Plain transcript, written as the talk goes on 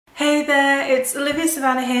it's Olivia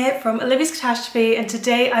Savannah here from Olivia's Catastrophe, and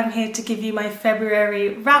today I'm here to give you my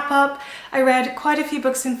February wrap-up. I read quite a few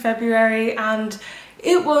books in February and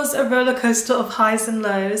it was a roller coaster of highs and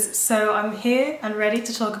lows, so I'm here and ready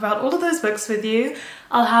to talk about all of those books with you.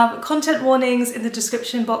 I'll have content warnings in the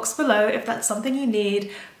description box below if that's something you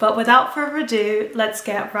need, but without further ado, let's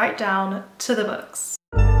get right down to the books.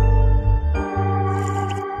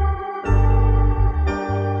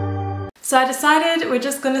 So I decided we're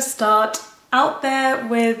just going to start out there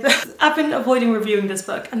with, I've been avoiding reviewing this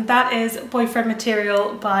book, and that is Boyfriend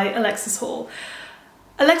Material by Alexis Hall.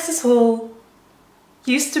 Alexis Hall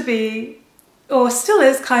used to be, or still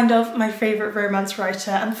is, kind of my favourite romance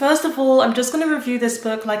writer, and first of all I'm just going to review this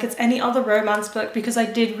book like it's any other romance book because I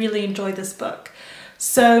did really enjoy this book.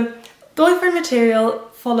 So Boyfriend Material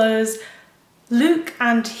follows Luke,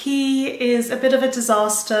 and he is a bit of a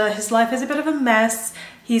disaster. His life is a bit of a mess.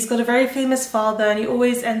 He's got a very famous father and he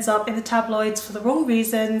always ends up in the tabloids for the wrong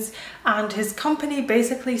reasons, and his company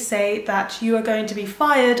basically say that you are going to be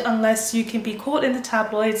fired unless you can be caught in the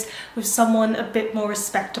tabloids with someone a bit more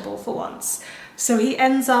respectable for once. So he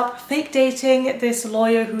ends up fake dating this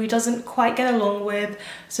lawyer who he doesn't quite get along with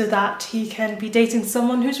so that he can be dating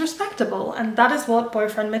someone who's respectable, and that is what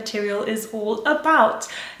Boyfriend Material is all about.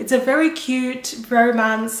 It's a very cute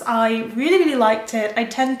romance. I really liked it. I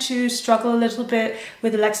tend to struggle a little bit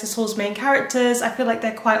with Alexis Hall's main characters. I feel like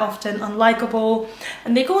they're quite often unlikable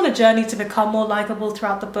and they go on a journey to become more likable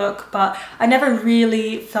throughout the book, but I never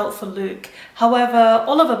really felt for Luke. However,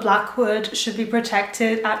 Oliver Blackwood should be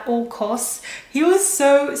protected at all costs. He was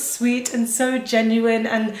so sweet and so genuine,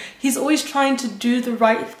 and he's always trying to do the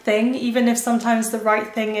right thing, even if sometimes the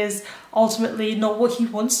right thing is ultimately not what he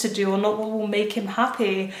wants to do or not what will make him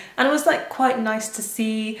happy. And it was like quite nice to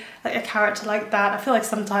see like a character like that. I feel like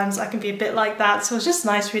sometimes I can be a bit like that, so it was just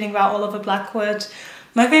nice reading about Oliver Blackwood.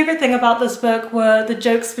 My favourite thing about this book were the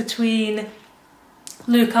jokes between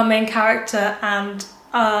Luke, our main character, and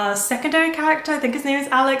secondary character, I think his name is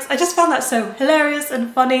Alex. I just found that so hilarious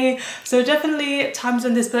and funny. So definitely times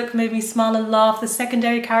when this book made me smile and laugh. The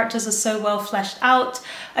secondary characters are so well fleshed out.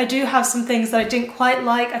 I do have some things that I didn't quite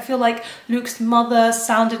like. I feel like Luke's mother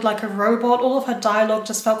sounded like a robot. All of her dialogue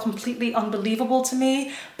just felt completely unbelievable to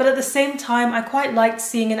me, but at the same time I quite liked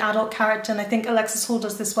seeing an adult character, and I think Alexis Hall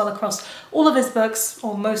does this well across all of his books,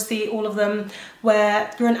 or mostly all of them,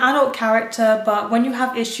 where you're an adult character but when you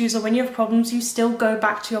have issues or when you have problems you still go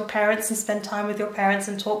back to your parents and spend time with your parents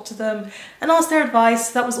and talk to them and ask their advice.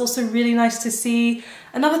 That was also really nice to see.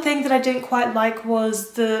 Another thing that I didn't quite like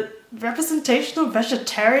was the representation of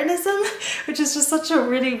vegetarianism, which is just such a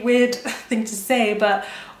really weird thing to say, but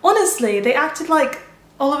honestly they acted like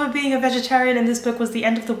Oliver being a vegetarian in this book was the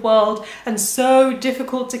end of the world and so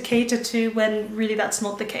difficult to cater to when really that's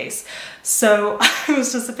not the case. So I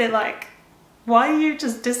was just a bit like, why are you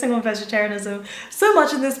just dissing on vegetarianism so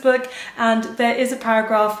much in this book? And there is a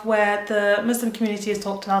paragraph where the Muslim community has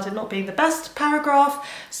talked about it not being the best paragraph,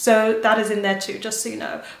 so that is in there too, just so you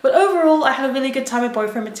know. But overall, I had a really good time with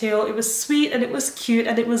Boyfriend Material. It was sweet and it was cute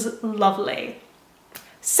and it was lovely.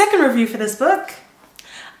 Second review for this book.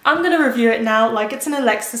 I'm going to review it now like it's an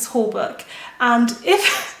Alexis Hall book. And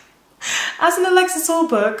if, as an Alexis Hall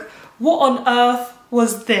book, what on earth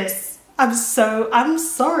was this? I'm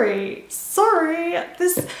sorry.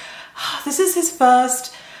 This is his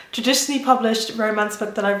first traditionally published romance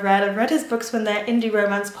book that I've read. I've read his books when they're indie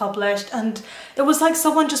romance published, and it was like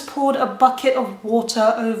someone just poured a bucket of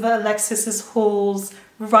water over Alexis Hall's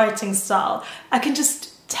writing style. I can just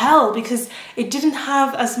tell because it didn't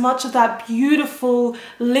have as much of that beautiful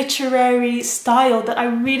literary style that I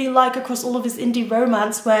really like across all of his indie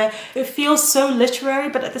romance, where it feels so literary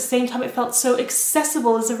but at the same time it felt so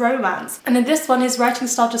accessible as a romance. And in this one his writing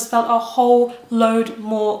style just felt a whole load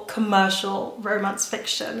more commercial romance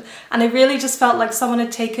fiction, and it really just felt like someone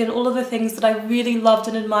had taken all of the things that I really loved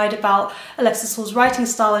and admired about Alexis Hall's writing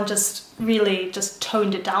style and just really just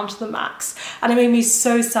toned it down to the max. And it made me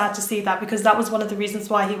so sad to see that, because that was one of the reasons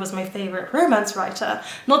why he was my favourite romance writer.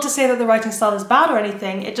 Not to say that the writing style is bad or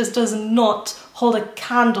anything, it just does not hold a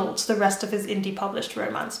candle to the rest of his indie published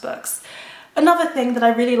romance books. Another thing that I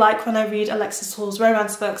really like when I read Alexis Hall's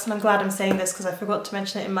romance books, and I'm glad I'm saying this because I forgot to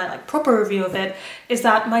mention it in my proper review of it, is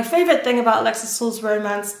that my favourite thing about Alexis Hall's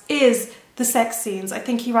romance is the sex scenes. I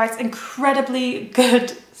think he writes incredibly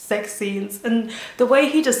good sex scenes, and the way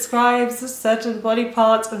he describes certain body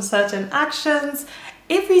parts and certain actions,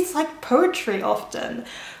 it reads like poetry often.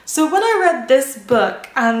 So when I read this book,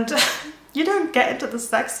 and you don't get into the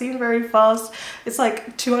sex scene very fast, it's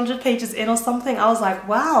like 200 pages in or something, I was like,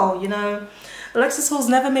 wow, you know, Alexis Hall's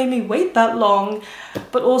never made me wait that long,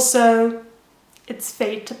 but also it's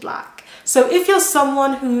fade to black. So if you're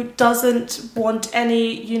someone who doesn't want any,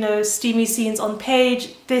 you know, steamy scenes on page,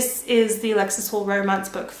 this is the Alexis Hall romance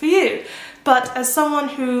book for you. But as someone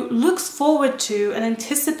who looks forward to and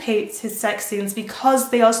anticipates his sex scenes because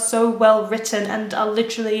they are so well written and are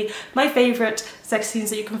literally my favourite sex scenes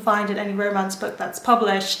that you can find in any romance book that's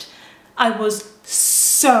published, I was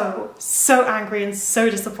so angry and so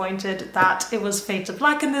disappointed that it was fade to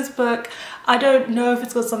black in this book. I don't know if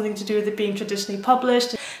it's got something to do with it being traditionally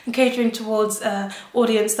published and catering towards an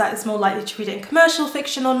audience that is more likely to read it in commercial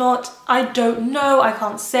fiction or not. I don't know, I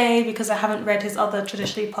can't say because I haven't read his other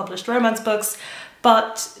traditionally published romance books,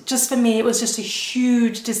 but just for me it was just a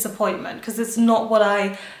huge disappointment because it's not what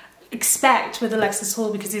I expect with Alexis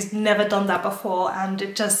Hall because he's never done that before, and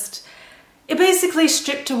it basically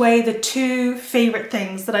stripped away the two favourite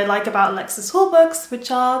things that I like about Alexis Hall books,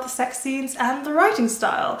 which are the sex scenes and the writing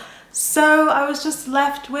style. So I was just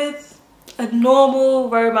left with a normal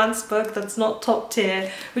romance book that's not top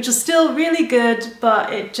tier, which is still really good,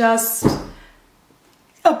 but it just...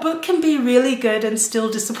 A book can be really good and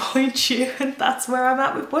still disappoint you, and that's where I'm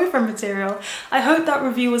at with Boyfriend Material. I hope that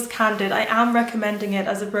review was candid. I am recommending it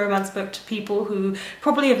as a romance book to people who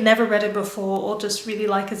probably have never read it before or just really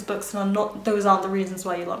like his books and those aren't the reasons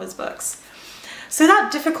why you love his books. So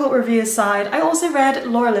that difficult review aside, I also read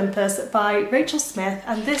Olympus by Rachel Smythe,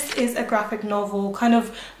 and this is a graphic novel, kind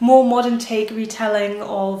of more modern take retelling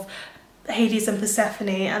of Hades and Persephone,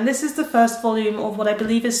 and this is the first volume of what I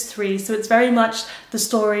believe is 3, so it's very much the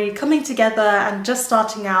story coming together and just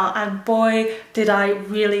starting out, and boy did I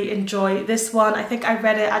really enjoy this one. I think I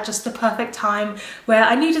read it at just the perfect time where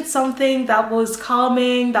I needed something that was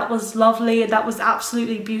calming, that was lovely, and that was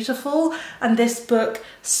absolutely beautiful, and this book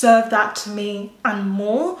served that to me and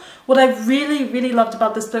more. What I really loved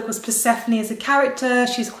about this book was Persephone as a character.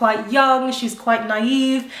 She's quite young, she's quite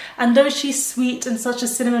naive, and though she's sweet and such a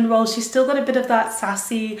cinnamon roll, she's still got a bit of that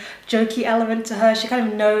sassy, jokey element to her. She kind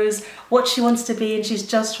of knows what she wants to be and she's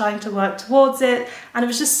just trying to work towards it, and it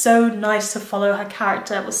was just so nice to follow her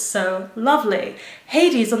character. It was so lovely.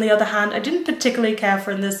 Hades, on the other hand, I didn't particularly care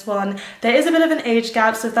for in this one. There is a bit of an age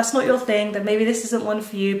gap, so if that's not your thing, then maybe this isn't one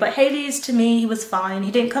for you, but Hades, to me, he was fine.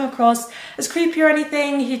 He didn't come across as creepy or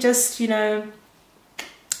anything. He just, you know,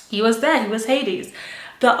 he was there. He was Hades.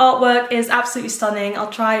 The artwork is absolutely stunning.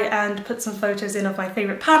 I'll try and put some photos in of my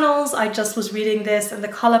favourite panels. I just was reading this and the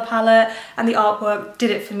colour palette and the artwork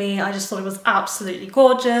did it for me. I just thought it was absolutely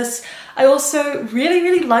gorgeous. I also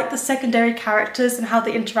really liked the secondary characters and how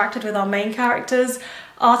they interacted with our main characters.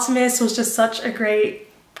 Artemis was just such a great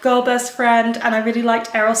girl best friend, and I really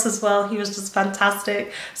liked Eros as well. He was just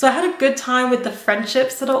fantastic. So I had a good time with the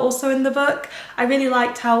friendships that are also in the book. I really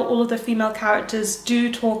liked how all of the female characters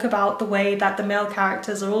do talk about the way that the male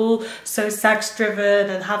characters are all so sex driven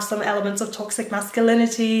and have some elements of toxic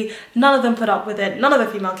masculinity. None of them put up with it, none of the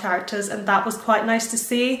female characters, and that was quite nice to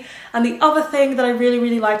see. And the other thing that I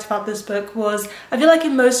really liked about this book was, I feel like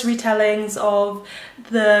in most retellings of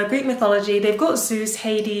the Greek mythology, they've got Zeus,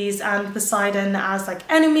 Hades and Poseidon as like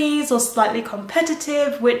enemies or slightly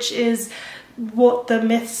competitive, which is what the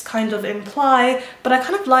myths kind of imply, but I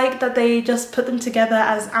kind of like that they just put them together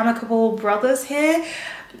as amicable brothers here.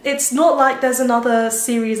 It's not like there's another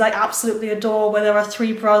series I absolutely adore where there are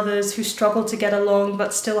 3 brothers who struggle to get along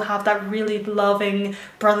but still have that really loving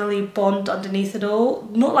brotherly bond underneath it all.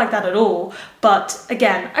 Not like that at all, but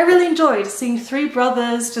again, I really enjoyed seeing 3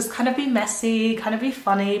 brothers just kind of be messy, kind of be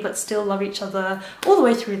funny, but still love each other all the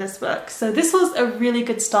way through this book. So this was a really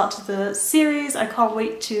good start to the series. I can't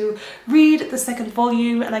wait to read the 2nd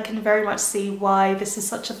volume, and I can very much see why this is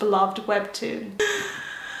such a beloved webtoon.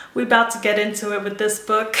 We're about to get into it with this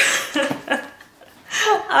book.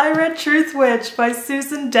 I read Truthwitch by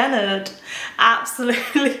Susan Dennard.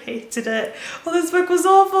 Absolutely hated it. Well, this book was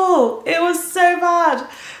awful. It was so bad.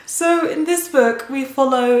 So in this book, we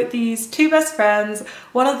follow these 2 best friends.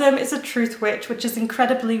 One of them is a Truthwitch, which is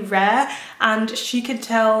incredibly rare, and she can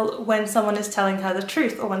tell when someone is telling her the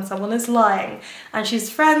truth or when someone is lying. And she's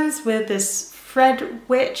friends with this Fred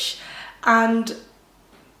witch, and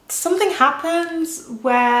something happens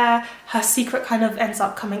where her secret kind of ends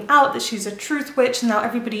up coming out that she's a truth witch, and now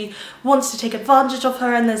everybody wants to take advantage of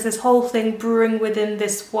her, and there's this whole thing brewing within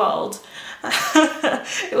this world.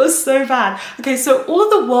 It was so bad. Okay, so all of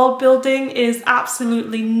the world building is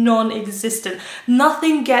absolutely non-existent.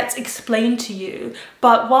 Nothing gets explained to you,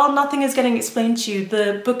 but while nothing is getting explained to you,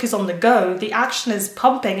 the book is on the go. The action is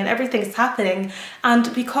pumping and everything's happening,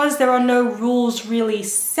 and because there are no rules really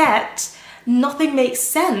set, nothing makes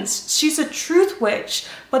sense. She's a truth witch,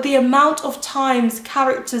 but the amount of times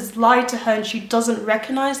characters lie to her and she doesn't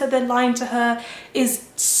recognize that they're lying to her is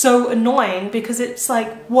so annoying, because it's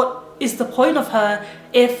like, what is the point of her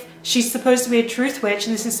if she's supposed to be a truth witch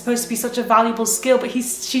and this is supposed to be such a valuable skill, but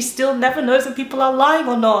she still never knows if people are lying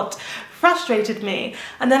or not. Frustrated me.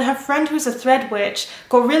 And then her friend who's a thread witch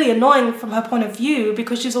got really annoying from her point of view,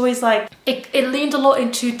 because she's always like, it leaned a lot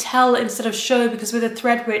into tell instead of show, because with a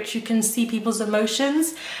thread witch you can see people's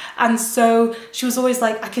emotions, and so she was always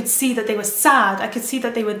like, I could see that they were sad, I could see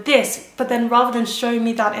that they were this, but then rather than showing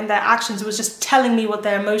me that in their actions, it was just telling me what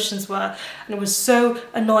their emotions were. And it was so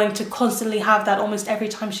annoying to constantly have that almost every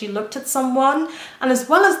time she looked at someone. And as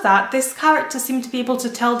well as that, this character seemed to be able to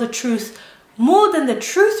tell the truth more than the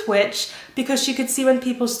truth witch, because she could see when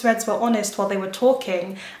people's threads were honest while they were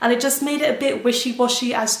talking, and it just made it a bit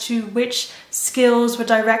wishy-washy as to which skills were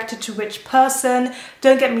directed to which person.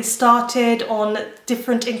 Don't get me started on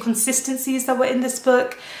different inconsistencies that were in this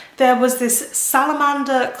book. There was this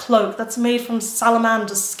salamander cloak that's made from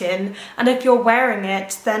salamander skin, and if you're wearing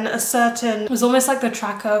it, then a certain, it was almost like the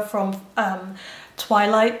tracker from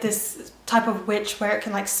Twilight, this type of witch where it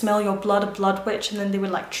can like smell your blood, a blood witch, and then they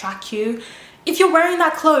would like track you. If you're wearing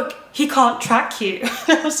that cloak, he can't track you.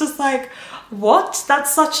 I was just like, what?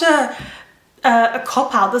 That's such a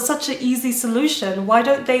cop-out. That's such an easy solution. Why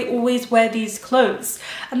don't they always wear these cloaks?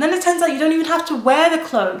 And then it turns out you don't even have to wear the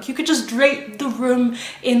cloak. You could just drape the room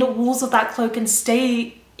in the walls of that cloak and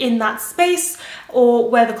stay in that space, or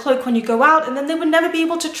wear the cloak when you go out, and then they would never be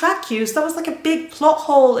able to track you. So that was like a big plot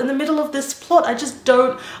hole in the middle of this plot. I just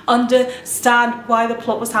don't understand why the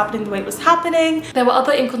plot was happening the way it was happening. There were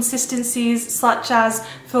other inconsistencies, such as,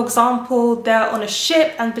 for example, they're on a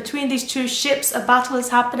ship, and between these two ships a battle is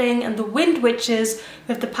happening, and the wind witches,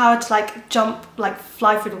 who have the power to like jump, like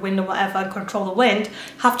fly through the wind or whatever and control the wind,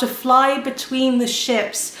 have to fly between the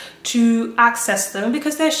ships to access them,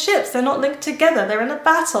 because they're ships, they're not linked together, they're in a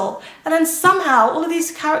battle. And then somehow all of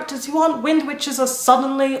these characters who aren't wind witches are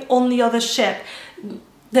suddenly on the other ship.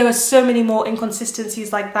 There were so many more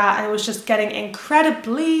inconsistencies like that, and it was just getting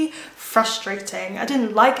incredibly frustrating. I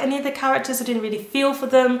didn't like any of the characters, I didn't really feel for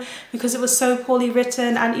them because it was so poorly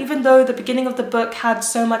written, and even though the beginning of the book had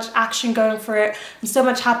so much action going for it and so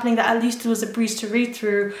much happening that at least it was a breeze to read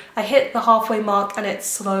through, I hit the halfway mark and it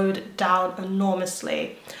slowed down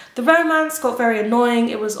enormously. The romance got very annoying.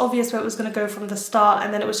 It was obvious where it was going to go from the start,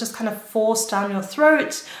 and then it was just kind of forced down your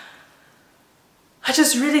throat. I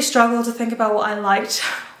just really struggled to think about what I liked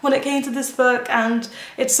when it came to this book, and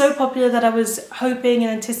it's so popular that I was hoping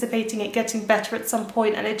and anticipating it getting better at some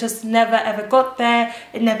point, and it just never ever got there.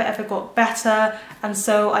 It never ever got better, and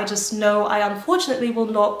so I just know I unfortunately will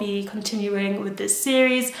not be continuing with this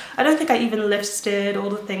series. I don't think I even listed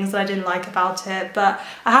all the things that I didn't like about it, but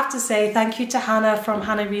I have to say thank you to Hannah from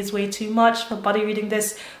Hannah Reads Way Too Much for buddy reading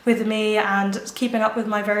this with me and keeping up with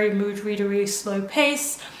my very mood readery slow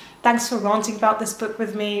pace. Thanks for ranting about this book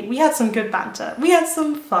with me. We had some good banter. We had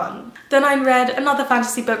some fun. Then I read another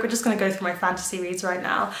fantasy book. We're just going to go through my fantasy reads right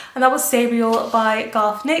now. And that was Sabriel by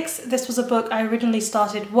Garth Nix. This was a book I originally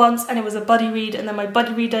started once, and it was a buddy read, and then my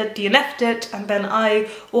buddy reader DNF'd it, and then I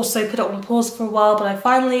also put it on pause for a while, but I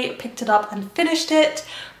finally picked it up and finished it.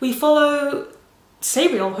 We follow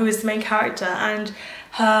Sabriel, who is the main character, and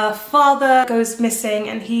her father goes missing,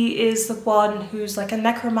 and he is the one who's like a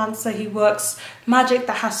necromancer. He works magic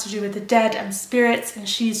that has to do with the dead and spirits, and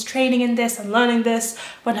she's training in this and learning this.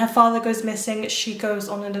 When her father goes missing, she goes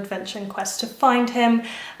on an adventuring quest to find him,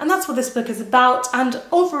 and that's what this book is about. And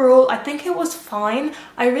overall, I think it was fine.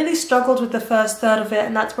 I really struggled with the first third of it,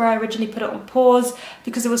 and that's where I originally put it on pause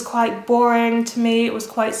because it was quite boring to me. It was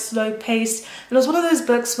quite slow paced, and it was one of those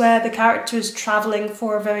books where the character is traveling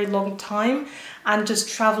for a very long time and just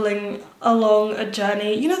traveling along a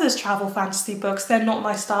journey. You know those travel fantasy books, they're not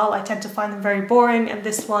my style. I tend to find them very boring, and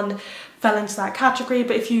this one fell into that category.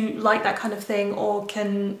 But if you like that kind of thing or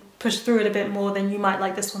can push through it a bit more, then you might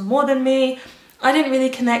like this one more than me. I didn't really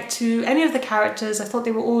connect to any of the characters. I thought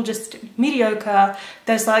they were all just mediocre.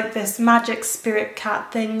 There's like this magic spirit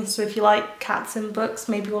cat thing, so if you like cats in books,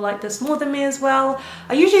 maybe you'll like this more than me as well.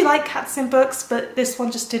 I usually like cats in books, but this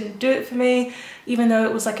one just didn't do it for me. Even though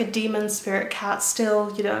it was like a demon spirit cat,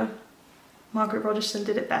 still, you know, Margaret Rogerson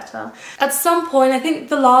did it better. At some point, I think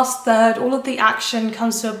the last third, all of the action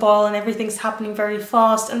comes to a boil and everything's happening very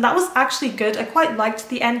fast, and that was actually good. I quite liked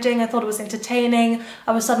the ending. I thought it was entertaining.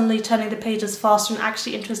 I was suddenly turning the pages faster and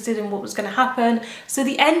actually interested in what was going to happen. So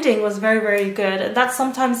the ending was very, very good, and that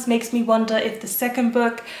sometimes makes me wonder if the second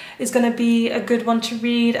book is going to be a good one to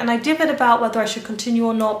read. And I debate about whether I should continue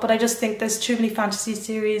or not, but I just think there's too many fantasy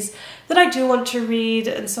series that I do want to read,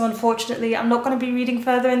 and so unfortunately I'm not going to be reading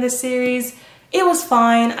further in this series. It was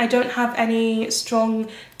fine. I don't have any strong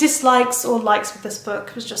dislikes or likes with this book.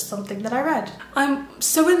 It was just something that I read. I'm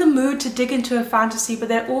so in the mood to dig into a fantasy, but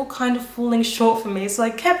they're all kind of falling short for me, so I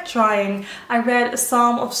kept trying. I read A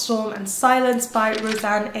Psalm of Storm and Silence by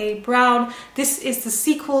Roseanne A. Brown. This is the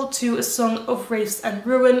sequel to A Song of Wraiths and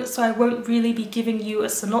Ruin, so I won't really be giving you a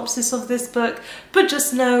synopsis of this book, but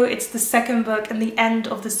just know it's the second book and the end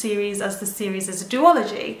of the series, as the series is a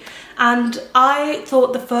duology. And I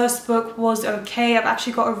thought the first book was okay. I've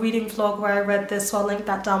actually got a reading vlog where I read this, so I'll link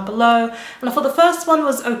that down below. And I thought the first one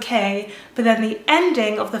was okay, but then the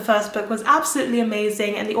ending of the first book was absolutely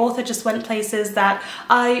amazing, and the author just went places that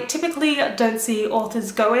I typically don't see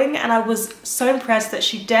authors going, and I was so impressed that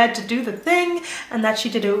she dared to do the thing and that she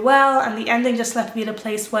did it well, and the ending just left me in a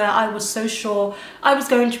place where I was so sure I was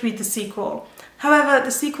going to read the sequel. However, the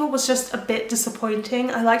sequel was just a bit disappointing.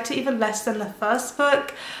 I liked it even less than the first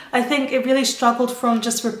book. I think it really struggled from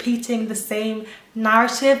just repeating the same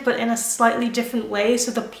narrative but in a slightly different way, so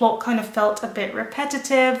the plot kind of felt a bit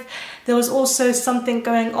repetitive. There was also something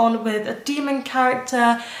going on with a demon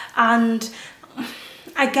character, and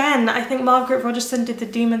again, I think Margaret Rogerson did the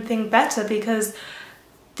demon thing better, because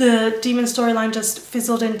the demon storyline just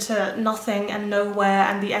fizzled into nothing and nowhere,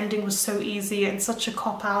 and the ending was so easy and such a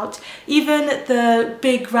cop-out. Even the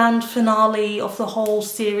big grand finale of the whole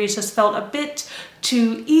series just felt a bit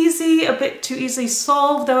too easy, a bit too easily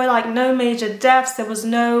solved. There were like no major deaths, there was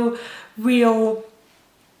no real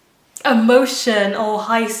emotion or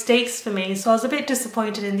high stakes for me, so I was a bit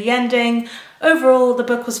disappointed in the ending. Overall, the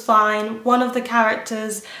book was fine. One of the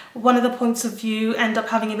characters, one of the points of view, end up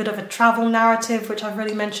having a bit of a travel narrative, which I've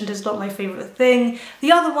already mentioned is not my favourite thing.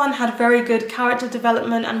 The other one had very good character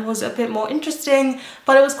development and was a bit more interesting,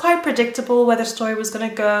 but it was quite predictable where the story was going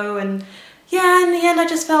to go, and yeah, in the end I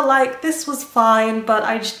just felt like this was fine, but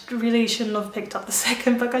I just really shouldn't have picked up the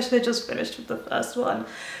second book. I should have just finished with the first one.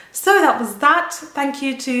 So that was that. Thank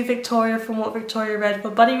you to Victoria from What Victoria Read for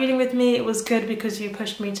buddy reading with me. It was good because you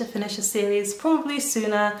pushed me to finish a series probably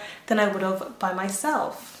sooner than I would have by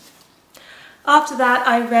myself. After that,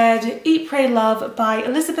 I read Eat, Pray, Love by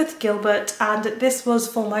Elizabeth Gilbert, and this was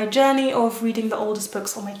for my journey of reading the oldest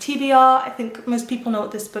books on my TBR. I think most people know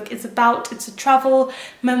what this book is about. It's a travel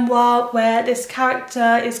memoir where this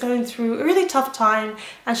character is going through a really tough time,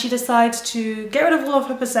 and she decides to get rid of all of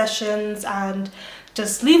her possessions and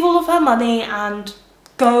just leave all of her money and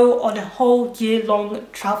go on a whole year-long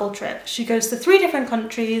travel trip. She goes to 3 different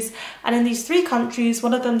countries, and in these 3 countries,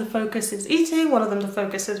 one of them the focus is eating, one of them the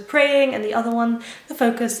focus is praying, and the other one the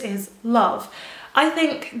focus is love. I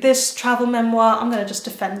think this travel memoir, I'm going to just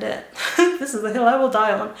defend it. This is the hill I will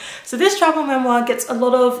die on. So this travel memoir gets a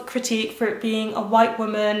lot of critique for it being a white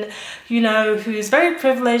woman, you know, who's very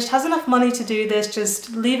privileged, has enough money to do this,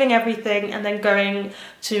 just leaving everything and then going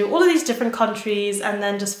to all of these different countries and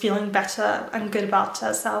then just feeling better and good about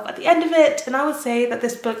herself at the end of it. And I would say that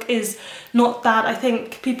this book is not that. I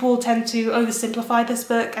think people tend to oversimplify this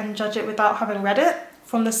book and judge it without having read it,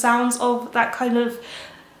 from the sounds of that kind of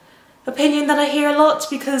opinion that I hear a lot,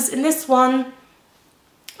 because in this one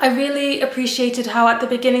I really appreciated how at the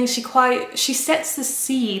beginning she sets the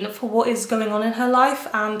scene for what is going on in her life,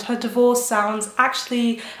 and her divorce sounds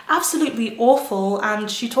actually absolutely awful, and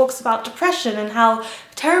she talks about depression and how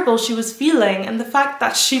terrible she was feeling, and the fact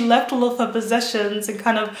that she left all of her possessions and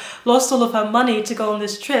kind of lost all of her money to go on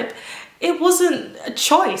this trip. It wasn't a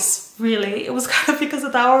choice, really. It was kind of because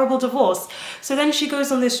of that horrible divorce. So then she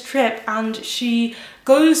goes on this trip and she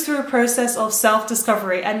goes through a process of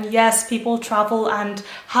self-discovery. And yes, people travel and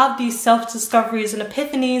have these self-discoveries and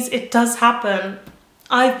epiphanies. It does happen.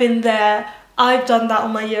 I've been there. I've done that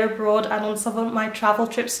on my year abroad and on some of my travel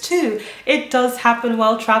trips too. It does happen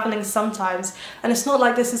while traveling sometimes. And it's not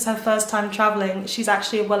like this is her first time traveling. She's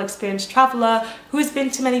actually a well-experienced traveler who has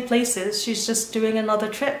been to many places. She's just doing another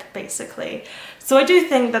trip, basically. So I do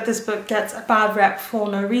think that this book gets a bad rep for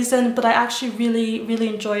no reason, but I actually really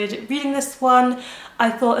enjoyed reading this one. I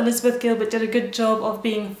thought Elizabeth Gilbert did a good job of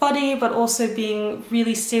being funny, but also being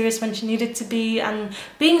really serious when she needed to be, and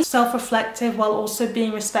being self-reflective while also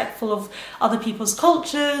being respectful of other people's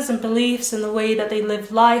cultures and beliefs and the way that they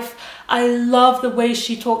live life. I love the way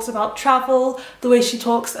she talks about travel, the way she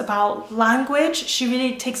talks about language. She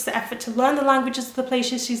really takes the effort to learn the languages of the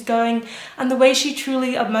places she's going, and the way she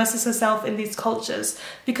truly immerses herself in these cultures.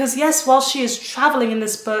 Because yes, while she is traveling in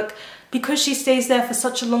this book, because she stays there for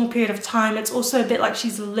such a long period of time, it's also a bit like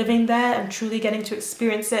she's living there and truly getting to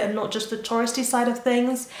experience it and not just the touristy side of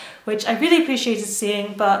things, which I really appreciated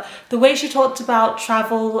seeing. But the way she talked about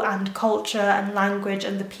travel and culture and language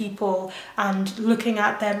and the people and looking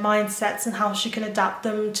at their mindsets and how she can adapt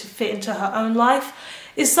them to fit into her own life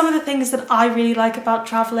is some of the things that I really like about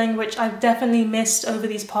traveling, which I've definitely missed over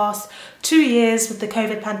these past 2 years with the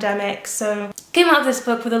COVID pandemic. So came out of this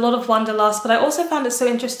book with a lot of wanderlust, but I also found it so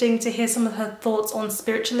interesting to hear some of her thoughts on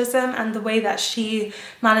spiritualism and the way that she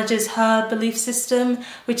manages her belief system,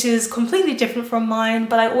 which is completely different from mine.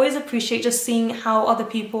 But I always appreciate just seeing how other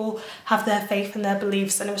people have their faith and their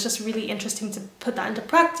beliefs, and it was just really interesting to put that into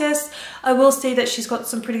practice. I will say that she's got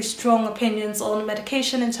some pretty strong opinions on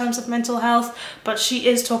medication in terms of mental health, but she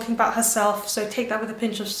is talking about herself, so take that with a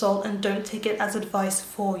pinch of salt and don't take it as advice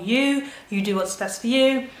for you. You do what's best for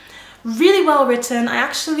you. Really well written. I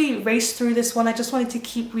actually raced through this one. I just wanted to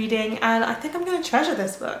keep reading, and I think I'm going to treasure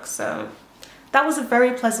this book, so that was a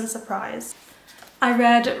very pleasant surprise. I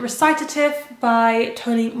read Recitatif by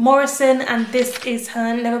Toni Morrison, and this is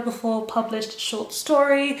her never before published short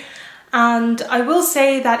story. And I will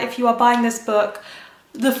say that if you are buying this book,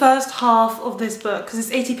 the first half of this book, because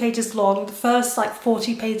it's 80 pages long, the first like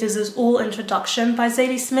 40 pages is all introduction by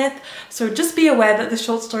Zadie Smith. So just be aware that the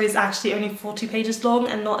short story is actually only 40 pages long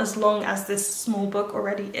and not as long as this small book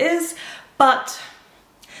already is. But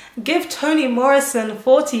give Toni Morrison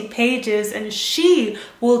 40 pages and she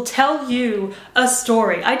will tell you a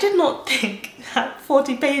story. I did not think at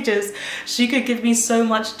 40 pages she could give me so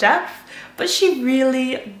much depth, but she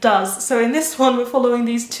really does. So in this one, we're following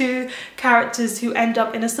these two characters who end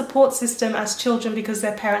up in a support system as children because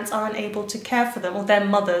their parents are unable to care for them, or their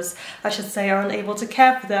mothers, I should say, are unable to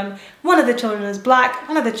care for them. One of the children is black,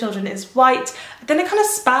 one of the children is white. Then it kind of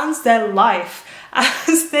spans their life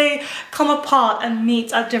as they come apart and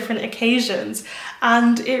meet at different occasions.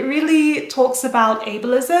 And it really talks about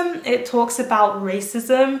ableism, it talks about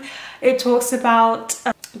racism, it talks about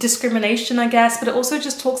discrimination, I guess, but it also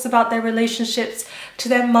just talks about their relationships to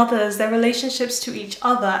their mothers, their relationships to each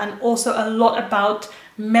other, and also a lot about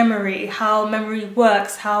memory, how memory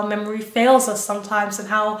works, how memory fails us sometimes, and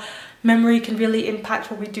how memory can really impact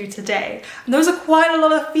what we do today. And those are quite a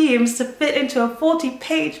lot of themes to fit into a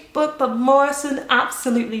 40-page book, but Morrison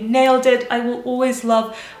absolutely nailed it. I will always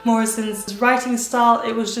love Morrison's writing style.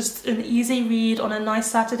 It was just an easy read on a nice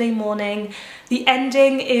Saturday morning. The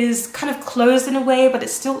ending is kind of closed in a way, but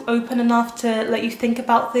it's still open enough to let you think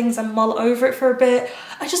about things and mull over it for a bit.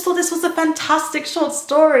 I just thought this was a fantastic short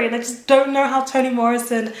story, and I just don't know how Toni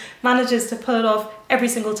Morrison manages to pull it off every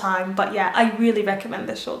single time. But yeah, I really recommend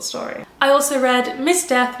this short story. I also read Miss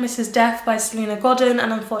Death, Mrs. Death by Salena Godden,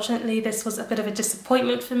 and unfortunately this was a bit of a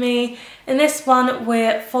disappointment for me. In this one,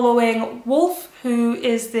 we're following Wolf, who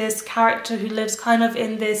is this character who lives kind of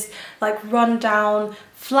in this like rundown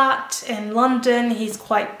flat in London. He's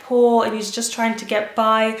quite poor and he's just trying to get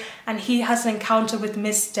by, and he has an encounter with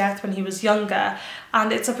Miss Death when he was younger,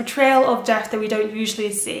 and it's a portrayal of death that we don't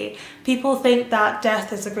usually see. People think that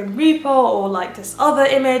death is a Grim Reaper or like this other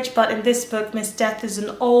image, but in this book Miss Death is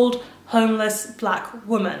an old homeless black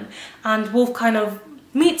woman, and Wolf kind of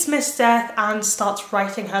meets Miss Death and starts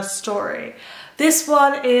writing her story. This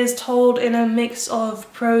one is told in a mix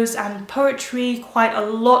of prose and poetry, quite a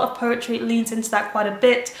lot of poetry. It leans into that quite a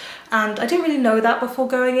bit, and I didn't really know that before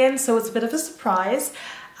going in, so it's a bit of a surprise,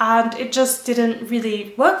 and it just didn't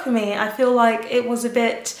really work for me. I feel like it was a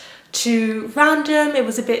bit too random, it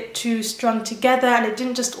was a bit too strung together, and it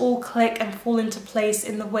didn't just all click and fall into place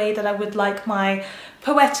in the way that I would like my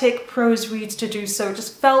poetic prose reads to do so. It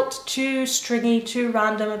just felt too stringy, too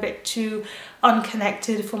random, a bit too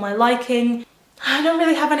unconnected for my liking. I don't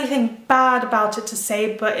really have anything bad about it to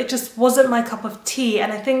say, but it just wasn't my cup of tea,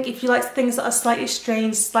 and I think if you like things that are slightly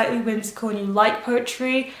strange, slightly whimsical, and you like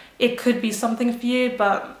poetry, it could be something for you,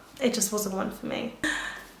 but it just wasn't one for me.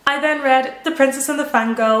 I then read The Princess and the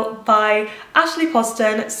Fangirl by Ashley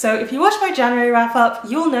Poston. So if you watch my January wrap up,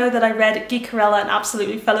 you'll know that I read Geekerella and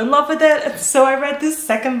absolutely fell in love with it. And so I read this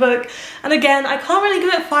second book. And again, I can't really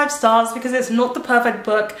give it 5 stars because it's not the perfect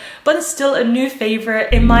book, but it's still a new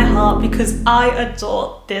favorite in my heart because I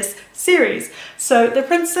adore this series. So The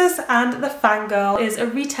Princess and the Fangirl is a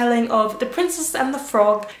retelling of The Princess and the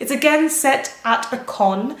Frog. It's again set at a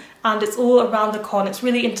con, and it's all around the con. It's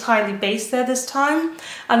really entirely based there this time.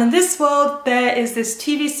 And in this world, there is this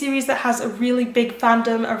TV series that has a really big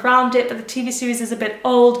fandom around it, but the TV series is a bit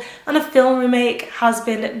old, and a film remake has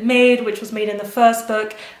been made, which was made in the first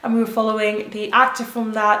book, and we were following the actor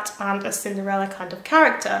from that and a Cinderella kind of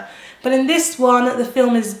character. But in this one, the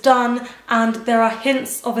film is done, and there are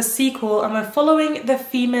hints of a sequel, and we're following the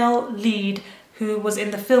female lead who was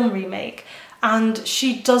in the film remake. And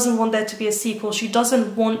she doesn't want there to be a sequel. She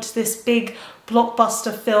doesn't want this big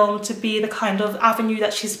blockbuster film to be the kind of avenue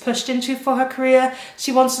that she's pushed into for her career.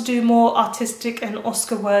 She wants to do more artistic and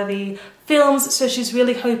Oscar-worthy films, so she's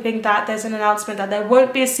really hoping that there's an announcement that there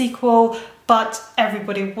won't be a sequel, but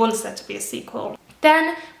everybody wants there to be a sequel.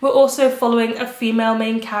 Then we're also following a female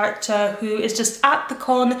main character who is just at the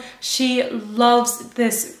con. She loves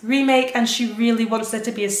this remake and she really wants there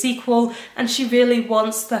to be a sequel, and she really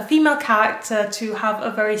wants the female character to have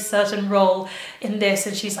a very certain role in this,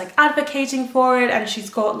 and she's like advocating for it, and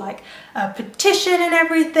she's got like a petition and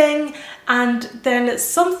everything, and then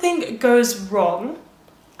something goes wrong.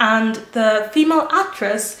 And the female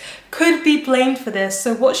actress could be blamed for this.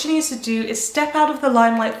 So what she needs to do is step out of the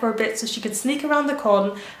limelight for a bit so she can sneak around the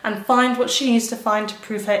con and find what she needs to find to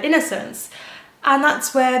prove her innocence. And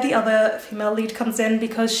that's where the other female lead comes in,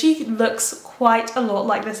 because she looks quite a lot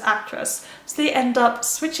like this actress. So they end up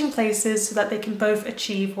switching places so that they can both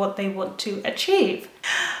achieve what they want to achieve.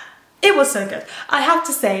 It was so good. I have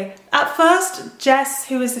to say, at first, Jess,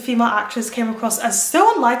 who is the female actress, came across as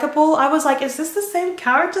so unlikable. I was like, is this the same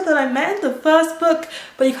character that I met in the first book?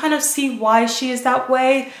 But you kind of see why she is that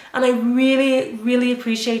way. And I really, really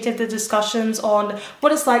appreciated the discussions on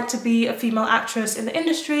what it's like to be a female actress in the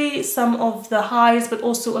industry, some of the highs, but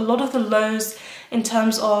also a lot of the lows in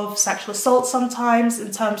terms of sexual assault sometimes,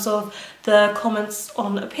 in terms of the comments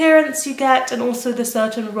on appearance you get, and also the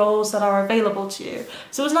certain roles that are available to you.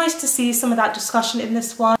 So it was nice to see some of that discussion in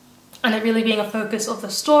this one, and it really being a focus of the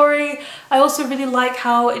story. I also really like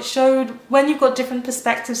how it showed when you've got different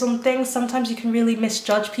perspectives on things, sometimes you can really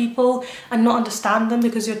misjudge people and not understand them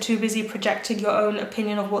because you're too busy projecting your own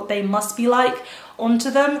opinion of what they must be like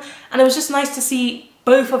onto them. And it was just nice to see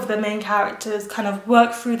both of the main characters kind of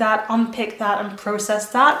work through that, unpick that and process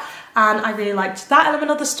that, and I really liked that element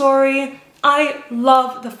of the story. I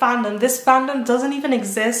love the fandom. This fandom doesn't even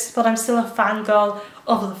exist, but I'm still a fangirl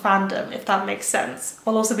of the fandom, if that makes sense,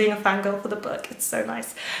 while also being a fangirl for the book. It's so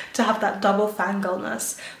nice to have that double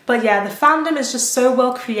fangirlness. But yeah, the fandom is just so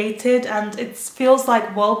well created, and it feels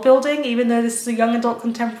like world building, even though this is a young adult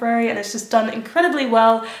contemporary, and it's just done incredibly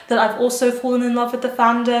well that I've also fallen in love with the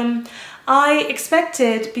fandom. I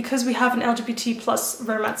expected, because we have an LGBT plus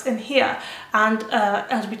romance in here and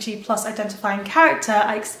LGBT plus identifying character,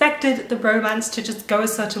 I expected the romance to just go a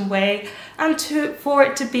certain way and for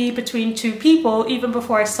it to be between two people even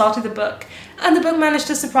before I started the book. And the book managed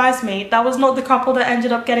to surprise me. That was not the couple that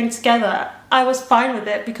ended up getting together. I was fine with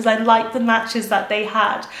it because I liked the matches that they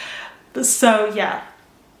had. So yeah.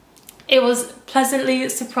 It was pleasantly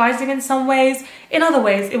surprising in some ways. In other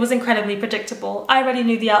ways, it was incredibly predictable. I already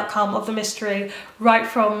knew the outcome of the mystery right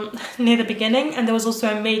from near the beginning, and there was also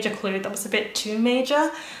a major clue that was a bit too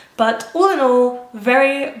major. But all in all,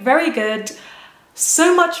 very, very good.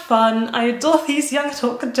 So much fun. I adore these young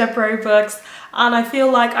adult contemporary books, and I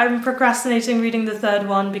feel like I'm procrastinating reading the third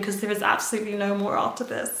one because there is absolutely no more after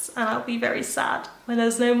this, and I'll be very sad when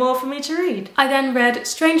there's no more for me to read. I then read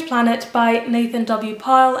Strange Planet by Nathan W.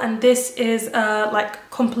 Pyle, and this is a like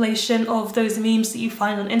compilation of those memes that you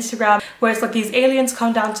find on Instagram where it's like these aliens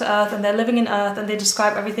come down to Earth and they're living in Earth and they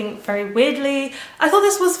describe everything very weirdly. I thought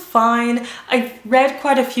this was fine. I've read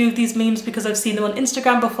quite a few of these memes because I've seen them on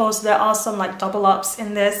Instagram before, so there are some like double ups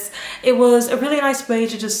in this. It was a really nice way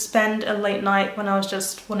to just spend a late night when I was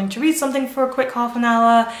just wanting to read something for a quick half an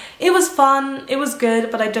hour. It was fun, it was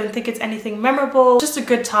good, but I don't think it's anything memorable. Just a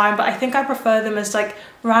good time, but I think I prefer them as like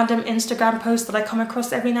random Instagram posts that I come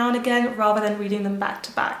across every now and again rather than reading them back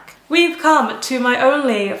to back. We've come to my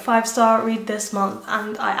only 5-star read this month,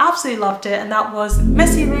 and I absolutely loved it, and that was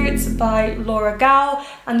Messy Roots by Laura Gao,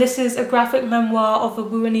 and this is a graphic memoir of a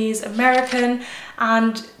Wuhanese American,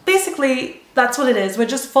 and basically that's what it is. We're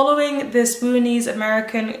just following this Wuhanese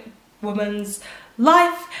American woman's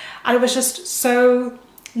life, and it was just so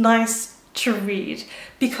nice to read,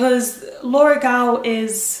 because Laura Gao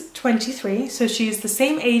is 23, so she's the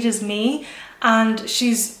same age as me, and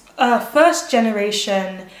she's a first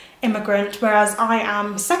generation immigrant, whereas I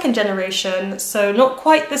am second generation, so not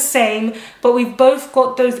quite the same, but we've both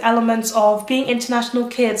got those elements of being international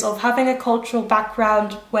kids, of having a cultural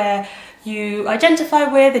background where you identify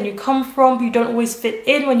with and you come from, but you don't always fit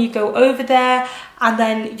in when you go over there, and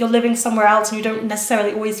then you're living somewhere else and you don't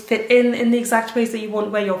necessarily always fit in the exact ways that you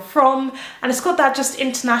want where you're from. And it's got that just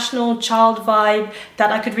international child vibe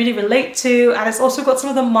that I could really relate to, and it's also got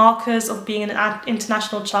some of the markers of being an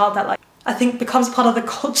international child that, like, I think becomes part of the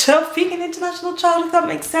culture of being an international child, if that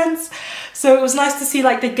makes sense. So it was nice to see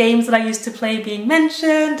like the games that I used to play being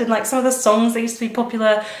mentioned, and like some of the songs that used to be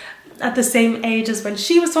popular at the same age as when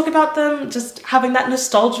she was talking about them, just having that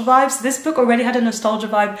nostalgia vibe. So this book already had a nostalgia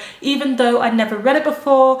vibe, even though I'd never read it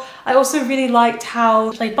before. I also really liked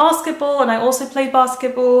how she played basketball, and I also played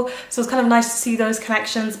basketball, so it was kind of nice to see those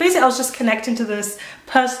connections. Basically, I was just connecting to this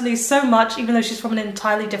personally so much, even though she's from an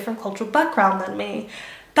entirely different cultural background than me.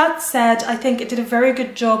 That said, I think it did a very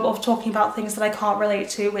good job of talking about things that I can't relate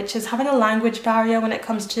to, which is having a language barrier when it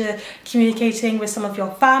comes to communicating with some of your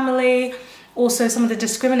family. Also, some of the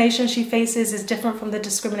discrimination she faces is different from the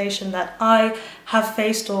discrimination that I have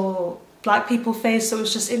faced or Black people face, so it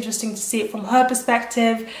was just interesting to see it from her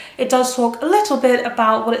perspective. It does talk a little bit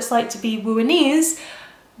about what it's like to be Wuanese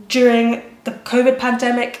during the COVID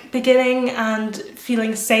pandemic beginning, and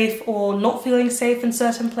feeling safe or not feeling safe in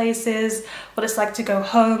certain places, what it's like to go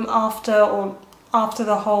home after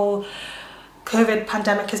the whole COVID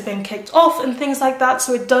pandemic has been kicked off and things like that.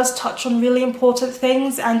 So it does touch on really important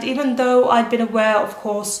things, and even though I'd been aware, of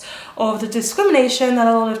course, of the discrimination that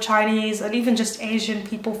a lot of Chinese and even just Asian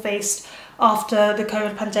people faced after the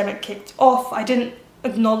COVID pandemic kicked off, I didn't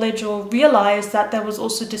acknowledge or realize that there was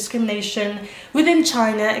also discrimination within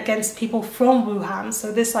China against people from Wuhan.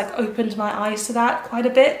 So this like opened my eyes to that quite a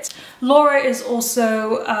bit. Laura is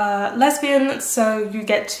also lesbian, so you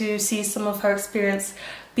get to see some of her experience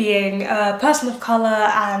being a person of colour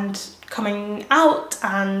and coming out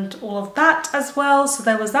and all of that as well. So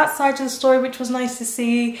there was that side to the story, which was nice to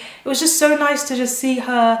see. It was just so nice to just see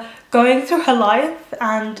her going through her life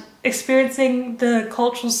and experiencing the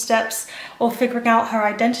cultural steps of figuring out her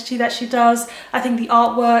identity that she does. I think the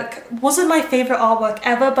artwork wasn't my favourite artwork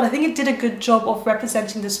ever, but I think it did a good job of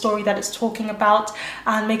representing the story that it's talking about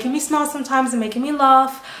and making me smile sometimes and making me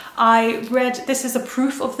laugh. I read This Is a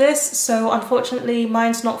Proof of This, so unfortunately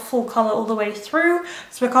mine's not full colour all the way through,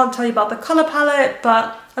 so I can't tell you about the colour palette,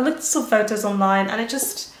 but I looked at some photos online, and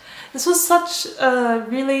this was such a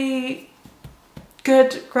really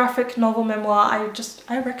good graphic novel memoir.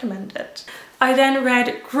 I recommend it. I then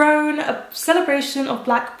read Grown, a celebration of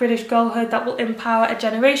Black British girlhood that will empower a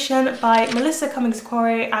generation by Melissa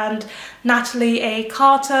Cummings-Quarry and Natalie A.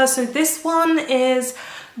 Carter. So this one is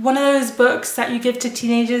one of those books that you give to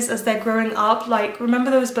teenagers as they're growing up. Like,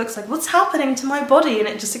 remember those books like What's Happening to My Body? And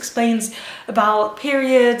it just explains about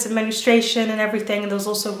periods and menstruation and everything. And there's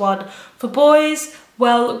also one for boys.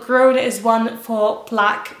 Well, Grown is one for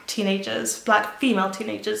Black teenagers, Black female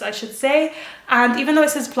teenagers, I should say. And even though it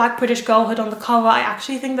says Black British girlhood on the cover, I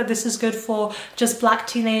actually think that this is good for just Black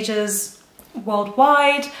teenagers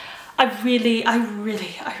worldwide. I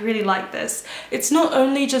really like this. It's not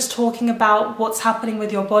only just talking about what's happening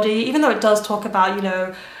with your body, even though it does talk about, you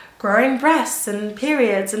know, growing breasts and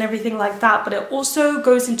periods and everything like that, but it also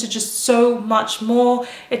goes into just so much more.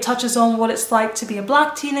 It touches on what it's like to be a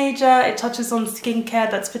Black teenager. It touches on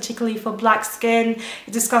skincare that's particularly for Black skin.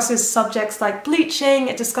 It discusses subjects like bleaching.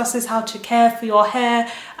 It discusses how to care for your hair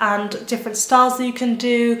and different styles that you can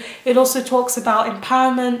do. It also talks about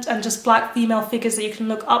empowerment and just Black female figures that you can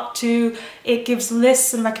look up to. It gives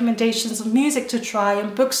lists and recommendations of music to try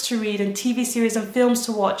and books to read and TV series and films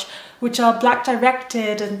to watch, which are Black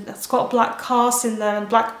directed, and it's got Black casts in there and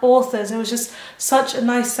Black authors. It was just such a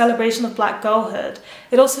nice celebration of Black girlhood.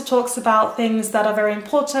 It also talks about things that are very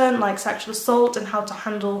important, like sexual assault and how to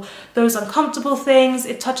handle those uncomfortable things.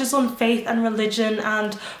 It touches on faith and religion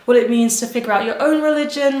and what it means to figure out your own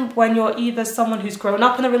religion when you're either someone who's grown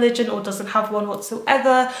up in a religion or doesn't have one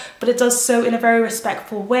whatsoever, but it does so in a very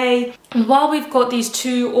respectful way. And while we've got these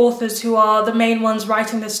two authors who are the main ones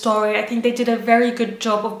writing this story, I think they did a very good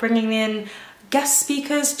job of bringing in guest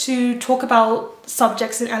speakers to talk about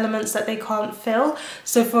subjects and elements that they can't fill.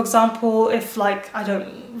 So for example, if, like, I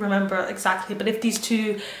don't remember exactly, but if these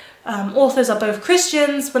two authors are both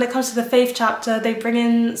Christians. When it comes to the faith chapter, they bring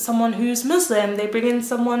in someone who's Muslim, they bring in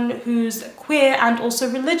someone who's queer and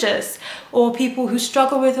also religious, or people who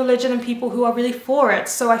struggle with religion and people who are really for it.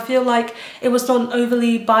 So I feel like it was not an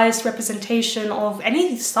overly biased representation of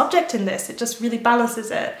any subject in this. It just really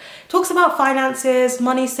balances it. It talks about finances,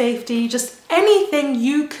 money, safety, just anything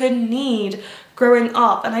you could need growing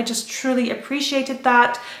up, and I just truly appreciated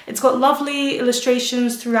that. It's got lovely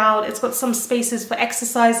illustrations throughout. It's got some spaces for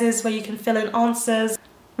exercises where you can fill in answers.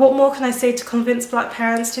 What more can I say to convince black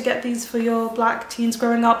parents to get these for your black teens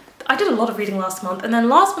growing up? I did a lot of reading last month, and then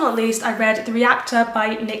last but not least I read The Reactor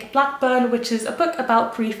by Nick Blackburn, which is a book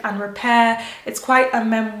about grief and repair. It's quite a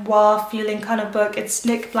memoir feeling kind of book. It's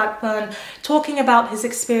Nick Blackburn talking about his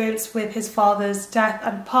experience with his father's death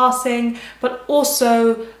and passing, but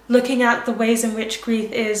also looking at the ways in which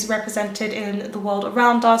grief is represented in the world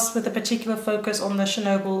around us, with a particular focus on the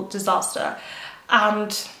Chernobyl disaster. And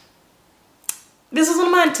this was one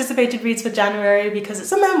of my anticipated reads for January because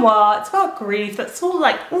it's a memoir, it's about grief, that's all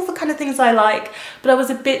the kind of things I like, but I was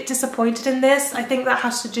a bit disappointed in this. I think that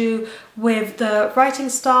has to do with the writing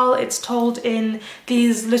style. It's told in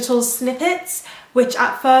these little snippets, which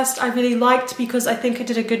at first I really liked because I think it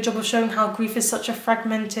did a good job of showing how grief is such a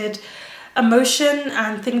fragmented emotion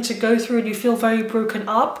and thing to go through, and you feel very broken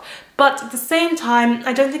up. But at the same time,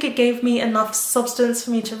 I don't think it gave me enough substance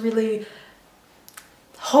for me to really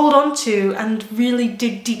hold on to and really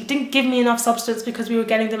dig deep. It didn't give me enough substance because we were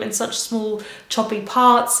getting them in such small choppy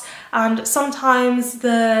parts, and sometimes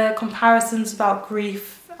the comparisons about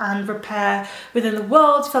grief and repair within the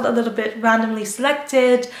world felt a little bit randomly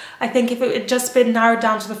selected. I think if it had just been narrowed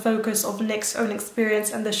down to the focus of Nick's own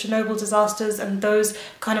experience and the Chernobyl disasters and those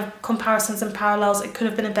kind of comparisons and parallels, it could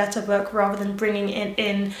have been a better book rather than bringing it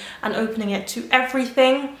in and opening it to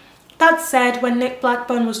everything. That said, when Nick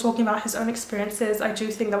Blackburn was talking about his own experiences, I do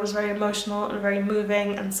think that was very emotional and very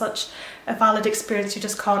moving and such a valid experience. You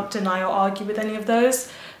just can't deny or argue with any of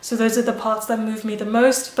those. So those are the parts that moved me the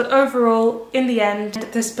most. But overall, in the end,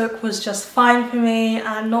 this book was just fine for me,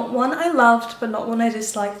 and not one I loved, but not one I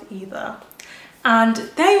disliked either. And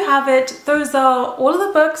there you have it. Those are all of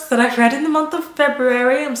the books that I've read in the month of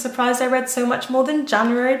February. I'm surprised I read so much more than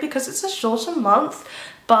January because it's a shorter month,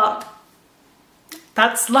 but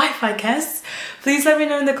that's life, I guess. Please let me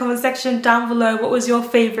know in the comment section down below what was your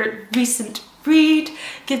favourite recent read.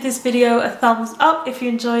 Give this video a thumbs up if you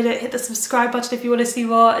enjoyed it. Hit the subscribe button if you want to see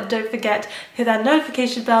more, and don't forget, hit that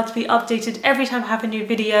notification bell to be updated every time I have a new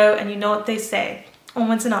video. And you know what they say,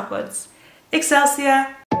 onwards and upwards.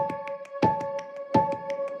 Excelsior!